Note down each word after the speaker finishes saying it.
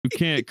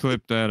can't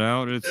clip that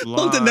out. It's live.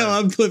 Hold on, no,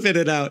 I'm clipping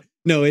it out.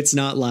 No, it's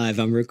not live.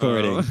 I'm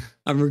recording. Oh.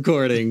 I'm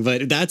recording,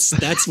 but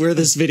that's where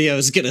this video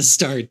is gonna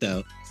start,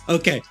 though.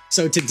 Okay,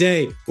 so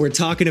today we're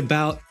talking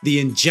about the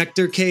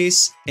injector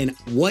case and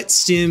what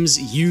stims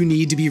you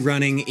need to be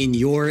running in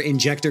your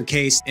injector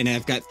case. And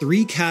I've got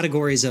 3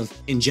 categories of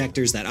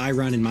injectors that I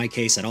run in my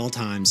case at all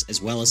times,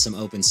 as well as some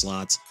open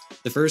slots.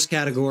 The first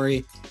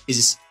category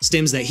is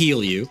stims that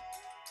heal you.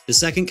 The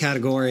second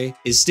category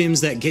is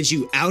stims that get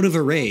you out of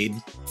a raid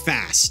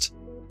fast,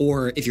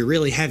 or if you're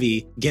really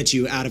heavy, get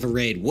you out of a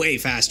raid way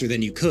faster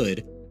than you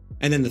could.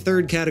 And then the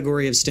third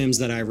category of stims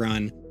that I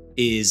run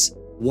is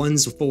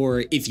ones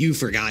for if you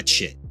forgot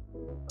shit.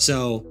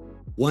 So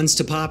ones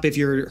to pop if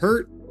you're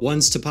hurt,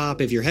 ones to pop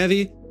if you're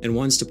heavy, and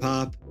ones to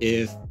pop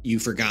if you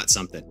forgot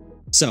something.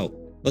 So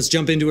let's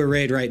jump into a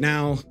raid right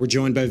now. We're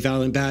joined by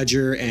Valiant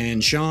Badger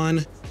and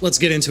Sean. Let's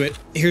get into it.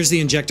 Here's the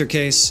injector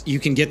case.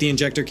 You can get the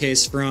injector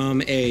case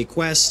from a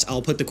quest.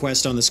 I'll put the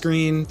quest on the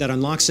screen that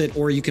unlocks it,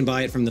 or you can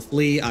buy it from the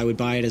flea. I would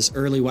buy it as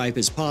early wipe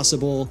as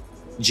possible,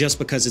 just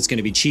because it's going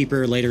to be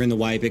cheaper. Later in the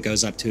wipe, it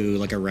goes up to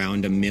like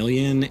around 1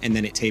 million, and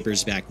then it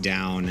tapers back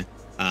down.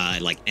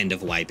 Like end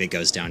of wipe, it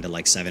goes down to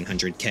like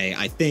 700K,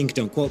 I think.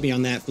 Don't quote me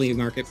on that. Flea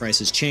market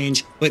prices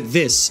change. But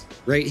this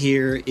right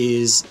here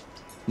is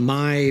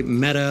my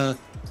meta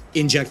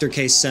injector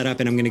case setup,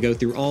 and I'm going to go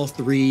through all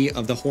 3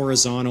 of the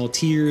horizontal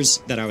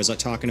tiers that I was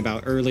talking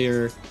about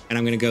earlier, and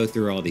I'm going to go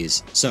through all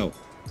these. So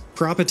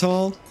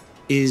Propitol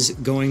is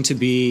going to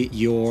be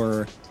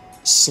your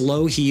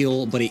slow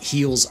heal, but it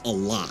heals a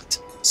lot.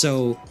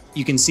 So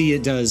you can see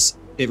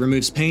it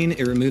removes pain,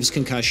 it removes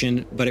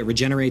concussion, but it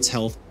regenerates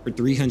health for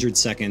 300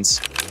 seconds,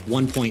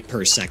 1 point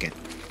per second.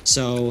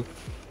 So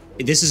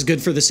this is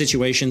good for the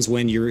situations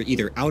when you're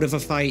either out of a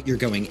fight, you're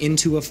going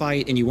into a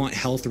fight, and you want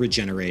health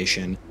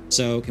regeneration.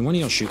 So can one of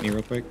y'all shoot me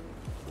real quick?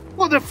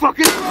 What the fuck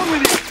is wrong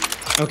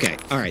with you? Okay,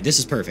 all right, this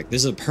is perfect.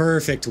 This is a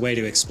perfect way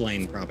to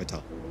explain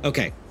Propitol.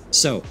 Okay,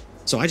 so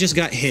I just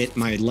got hit,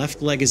 my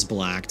left leg is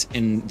blacked,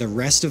 and the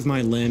rest of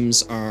my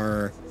limbs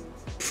are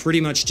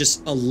pretty much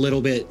just a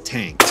little bit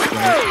tanked,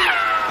 right?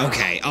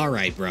 Okay, all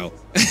right, bro.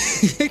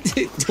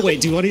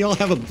 Wait, do one of y'all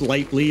have a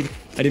light bleed?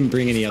 I didn't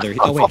bring any other.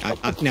 Oh, wait,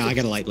 no, I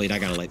got a light bleed. I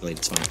got a light bleed.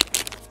 It's fine.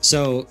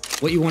 So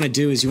what you want to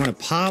do is you want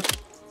to pop.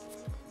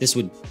 This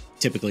would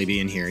typically be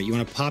in here. You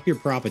want to pop your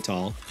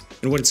Propitol,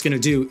 and what it's going to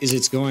do is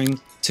it's going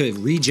to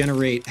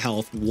regenerate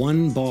health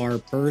 1 bar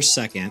per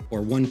second,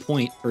 or 1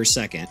 point per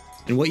second.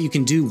 And what you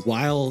can do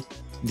while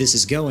this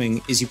is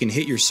going is you can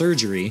hit your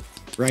surgery,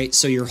 right?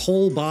 So your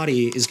whole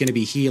body is going to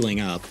be healing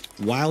up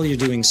while you're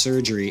doing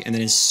surgery. And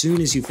then as soon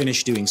as you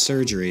finish doing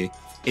surgery,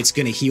 it's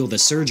going to heal the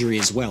surgery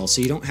as well.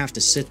 So you don't have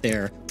to sit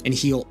there and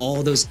heal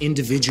all those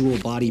individual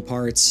body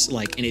parts,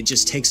 and it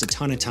just takes a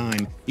ton of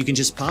time. You can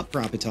just pop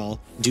Propitol,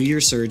 do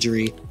your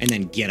surgery, and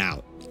then get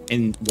out.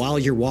 And while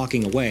you're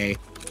walking away,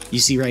 you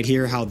see right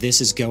here how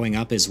this is going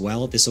up as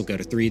well. This will go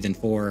to 3, then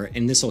 4,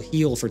 and this will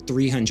heal for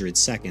 300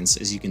 seconds.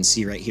 As you can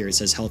see right here, it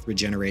says health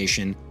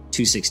regeneration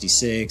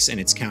 266, and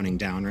it's counting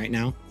down right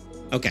now.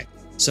 Okay,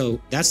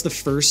 so that's the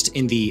first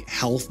in the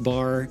health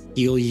bar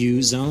heal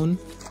you zone.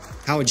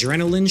 How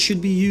adrenaline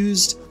should be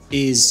used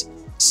is,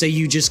 say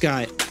you just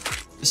got,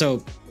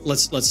 so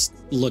let's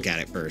look at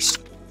it first.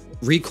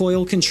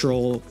 Recoil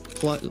control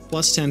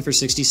plus 10 for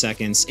 60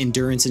 seconds,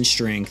 endurance and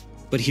strength.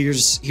 But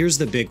here's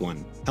the big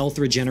one. Health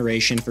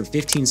regeneration for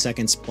 15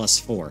 seconds plus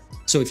 4.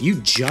 So if you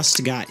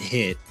just got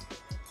hit,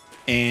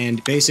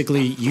 and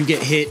basically you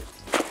get hit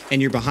and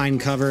you're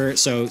behind cover,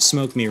 so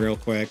smoke me real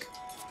quick.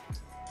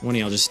 One of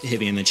y'all just hit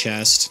me in the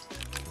chest.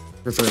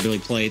 Preferably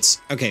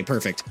plates. Okay,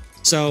 perfect.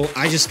 So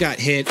I just got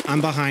hit,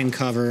 I'm behind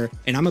cover,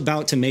 and I'm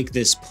about to make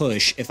this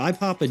push. If I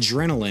pop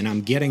adrenaline,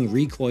 I'm getting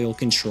recoil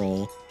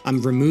control.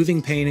 I'm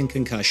removing pain and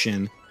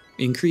concussion,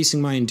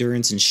 increasing my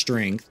endurance and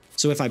strength.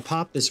 So if I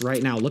pop this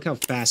right now, look how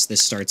fast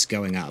this starts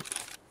going up.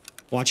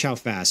 Watch how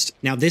fast.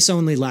 Now this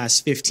only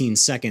lasts 15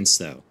 seconds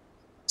though.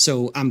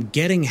 So I'm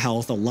getting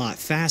health a lot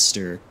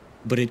faster,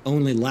 but it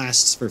only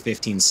lasts for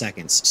 15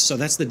 seconds. So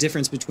that's the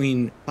difference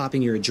between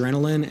popping your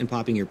adrenaline and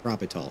popping your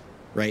Propitol,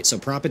 right? So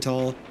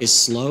Propitol is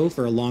slow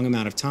for a long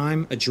amount of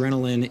time.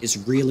 Adrenaline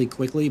is really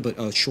quickly, but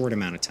a short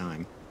amount of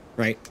time,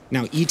 right?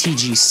 Now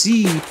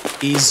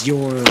ETGC is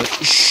your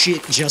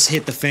shit just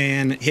hit the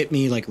fan, hit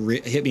me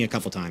hit me a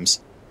couple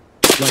times.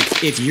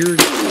 Like, if you're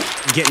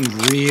getting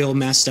real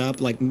messed up,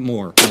 like,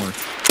 more. Like,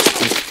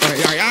 all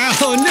right,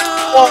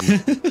 oh,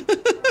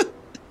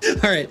 no!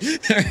 All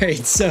right,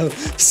 so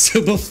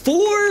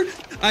before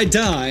I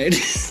died,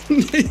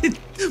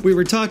 we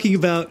were talking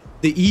about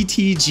the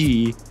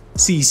ETG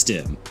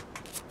C-Stim.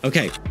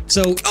 Okay,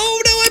 so,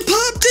 oh, no, I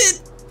popped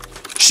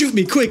it! Shoot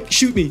me, quick,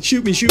 shoot me.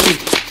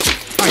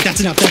 All right, that's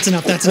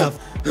enough.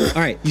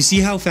 All right, you see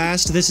how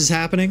fast this is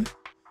happening?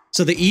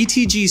 So the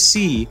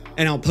ETGC,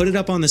 and I'll put it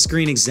up on the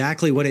screen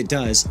exactly what it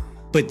does,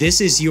 but this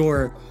is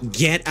your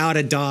get out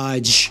of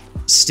dodge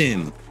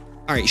stim.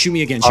 All right, shoot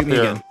me again.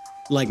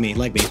 Leg me.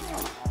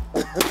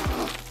 All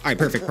right,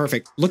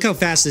 perfect. Look how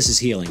fast this is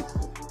healing.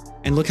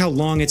 And look how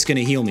long it's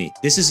gonna heal me.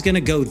 This is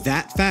gonna go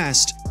that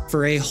fast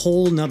for a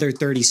whole nother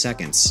 30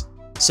 seconds.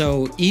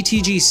 So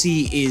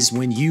ETGC is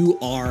when you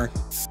are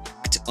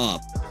fucked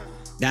up.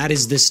 That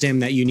is the stim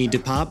that you need to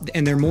pop,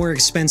 and they're more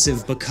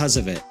expensive because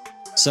of it.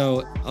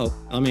 So, oh,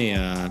 let me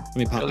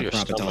pop my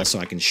Propital so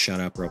I can shut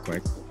up real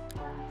quick.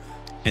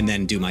 And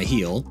then do my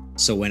heal.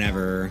 So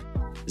whenever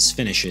this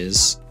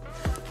finishes.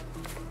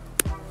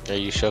 Are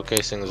you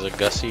showcasing the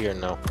Gussie or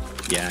no?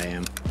 Yeah, I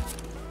am.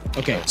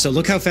 Okay, so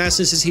look how fast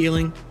this is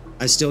healing.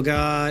 I still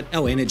got,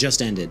 oh, and it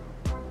just ended.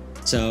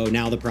 So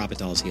now the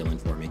Propital is healing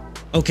for me.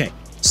 Okay,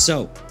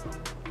 so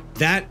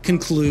that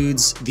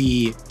concludes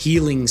the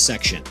healing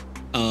section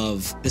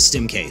of the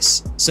stim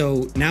case.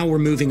 So now we're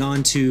moving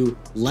on to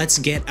let's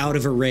get out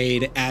of a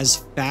raid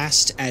as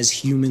fast as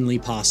humanly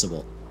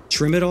possible.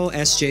 Trimadol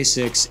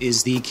SJ6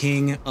 is the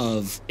king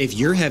of, if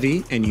you're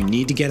heavy and you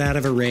need to get out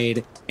of a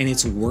raid and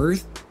it's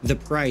worth the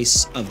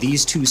price of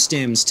these two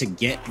stims to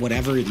get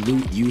whatever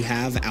loot you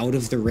have out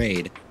of the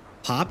raid,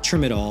 pop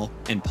Trimadol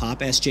and pop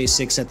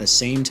SJ6 at the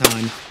same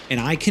time, and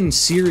I can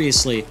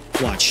seriously,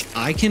 watch,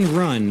 I can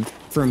run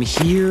from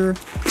here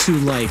to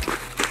like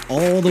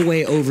all the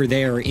way over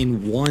there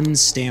in one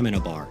stamina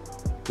bar.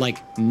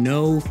 Like,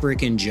 no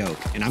freaking joke.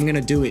 And I'm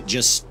gonna do it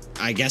just,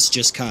 I guess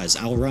just cuz.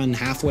 I'll run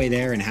halfway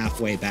there and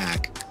halfway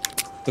back.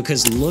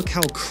 Because look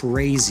how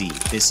crazy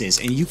this is.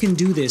 And you can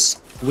do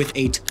this with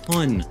a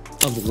ton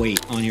of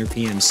weight on your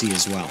PMC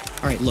as well.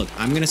 All right, look,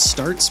 I'm gonna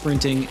start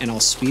sprinting and I'll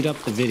speed up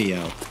the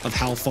video of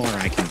how far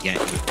I can get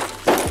you.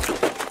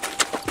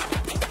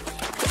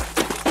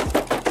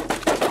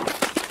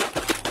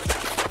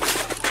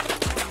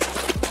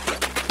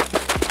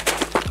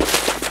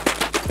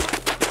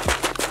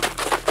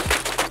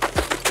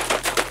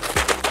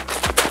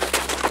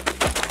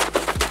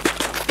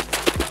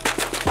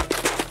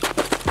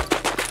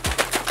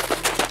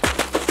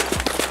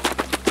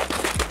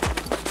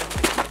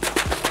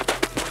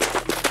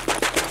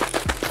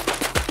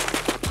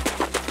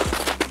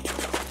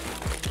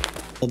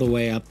 All the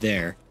way up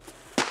there.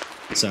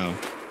 So,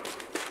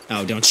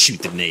 oh, don't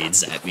shoot the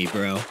nades at me,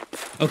 bro.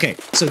 Okay,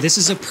 so this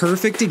is a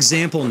perfect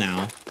example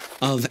now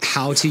of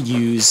how to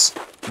use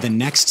the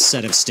next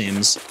set of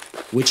stims,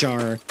 which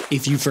are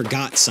if you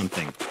forgot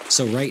something.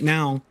 So right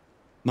now,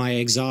 my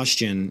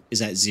exhaustion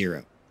is at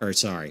 0. Or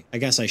sorry, I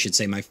guess I should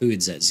say my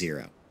food's at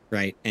 0,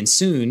 right? And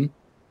soon,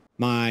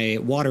 my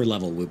water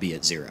level will be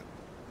at 0.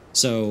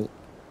 So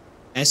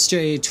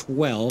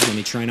SJ12, let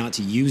me try not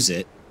to use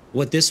it.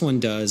 What this one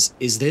does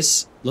is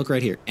this, look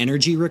right here,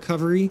 energy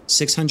recovery,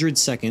 600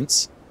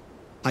 seconds,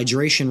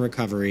 hydration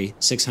recovery,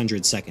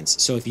 600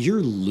 seconds. So if you're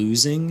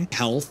losing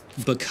health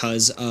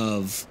because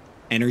of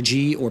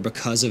energy or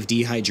because of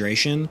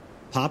dehydration,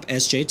 pop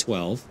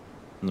SJ12.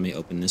 Let me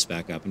open this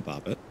back up and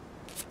pop it.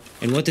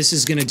 And what this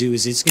is gonna do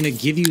is it's gonna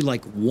give you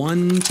like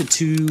 1 to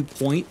 2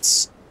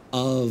 points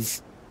of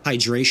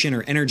hydration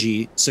or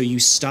energy so you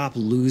stop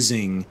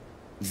losing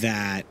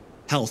that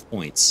health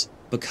points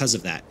because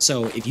of that.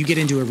 So if you get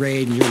into a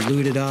raid and you're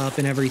looted up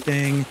and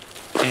everything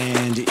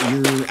and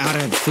you're out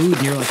of food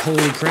and you're like,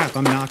 holy crap,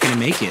 I'm not gonna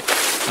make it,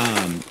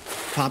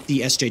 pop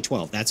the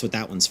SJ12. That's what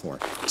that one's for.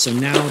 So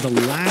now the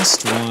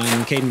last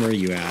one, Caden, where are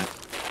you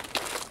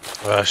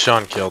at?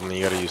 Sean killed me,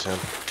 you gotta use him.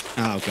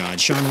 Oh god,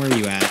 Sean, where are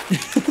you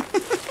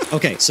at?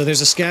 Okay, so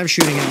there's a scav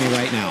shooting at me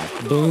right now.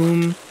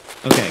 Boom.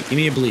 Okay, give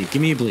me a bleed,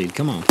 give me a bleed,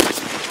 come on.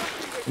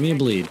 Give me a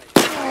bleed.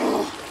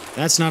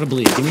 That's not a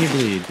bleed, give me a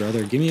bleed,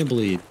 brother, give me a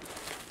bleed.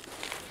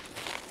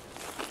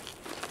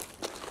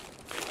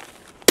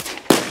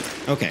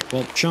 Okay,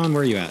 well, Sean,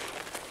 where are you at?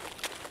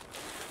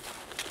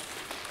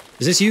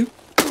 Is this you?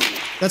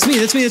 That's me,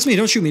 that's me, that's me.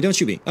 Don't shoot me, don't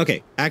shoot me.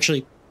 Okay,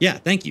 actually, yeah,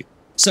 thank you.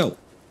 So,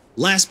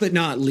 last but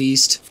not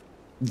least,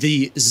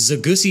 the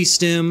Zagussi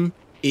stim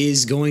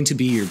is going to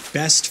be your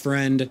best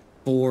friend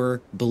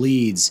for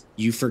bleeds.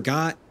 You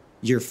forgot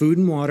your food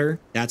and water.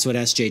 That's what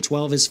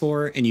SJ12 is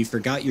for. And you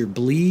forgot your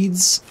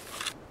bleeds.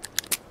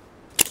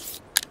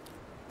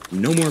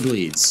 No more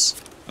bleeds.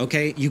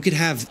 Okay, you could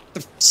have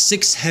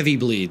 6 heavy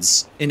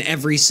bleeds in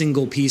every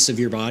single piece of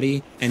your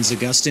body, and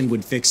Zagustin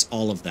would fix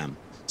all of them.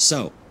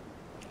 So,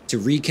 to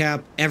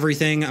recap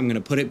everything, I'm going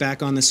to put it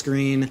back on the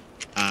screen.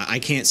 I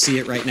can't see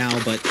it right now,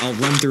 but I'll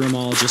run through them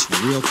all just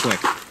real quick.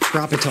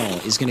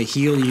 Propital is going to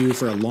heal you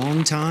for a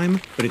long time,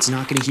 but it's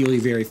not going to heal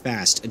you very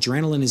fast.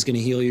 Adrenaline is going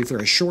to heal you for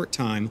a short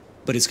time,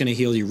 but it's going to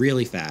heal you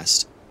really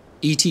fast.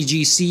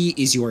 ETGC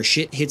is your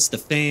shit hits the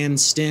fan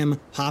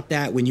stim. Pop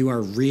that when you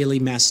are really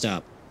messed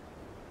up.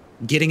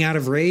 Getting out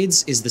of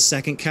raids is the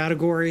second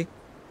category.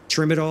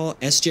 Trimadol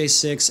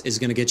SJ6 is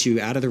going to get you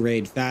out of the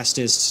raid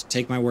fastest.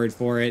 Take my word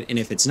for it. And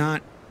if it's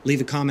not, leave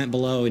a comment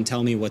below and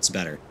tell me what's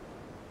better.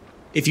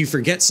 If you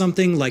forget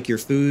something like your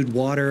food,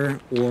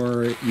 water,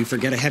 or you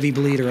forget a heavy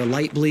bleed or a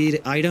light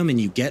bleed item and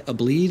you get a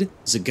bleed,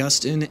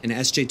 Zagustin and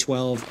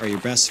SJ12 are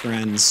your best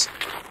friends.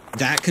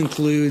 That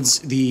concludes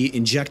the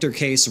Injector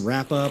case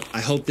wrap-up.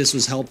 I hope this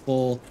was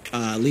helpful.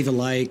 Leave a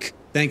like,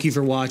 Thank you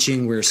for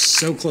watching. We're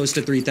so close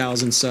to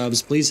 3,000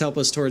 subs. Please help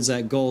us towards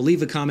that goal.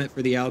 Leave a comment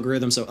for the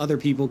algorithm so other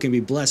people can be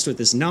blessed with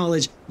this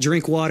knowledge.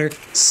 Drink water,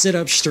 sit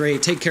up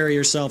straight, take care of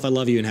yourself. I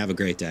love you and have a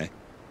great day.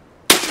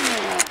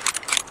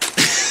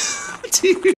 Dude.